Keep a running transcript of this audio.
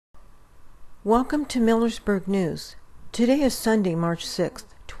Welcome to Millersburg News. Today is Sunday, March 6th,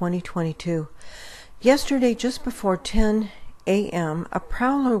 2022. Yesterday, just before 10 a.m., a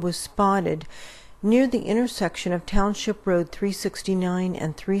prowler was spotted near the intersection of Township Road 369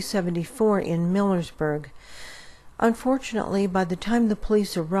 and 374 in Millersburg. Unfortunately, by the time the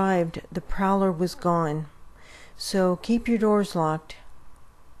police arrived, the prowler was gone. So keep your doors locked.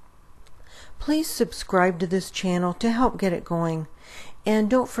 Please subscribe to this channel to help get it going. And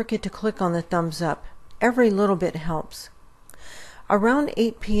don't forget to click on the thumbs up. Every little bit helps. Around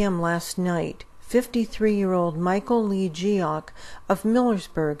 8 p.m. last night, 53-year-old Michael Lee Geoch of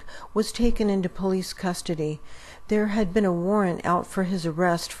Millersburg was taken into police custody. There had been a warrant out for his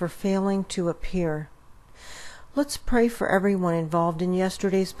arrest for failing to appear. Let's pray for everyone involved in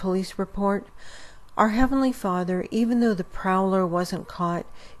yesterday's police report. Our Heavenly Father, even though the prowler wasn't caught,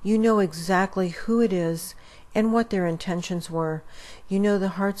 you know exactly who it is and what their intentions were. You know the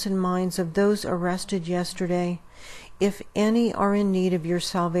hearts and minds of those arrested yesterday. If any are in need of your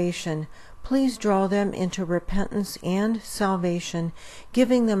salvation, please draw them into repentance and salvation,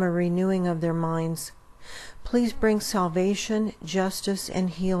 giving them a renewing of their minds. Please bring salvation, justice, and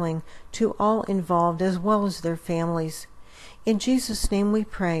healing to all involved as well as their families. In Jesus' name we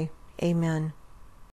pray. Amen.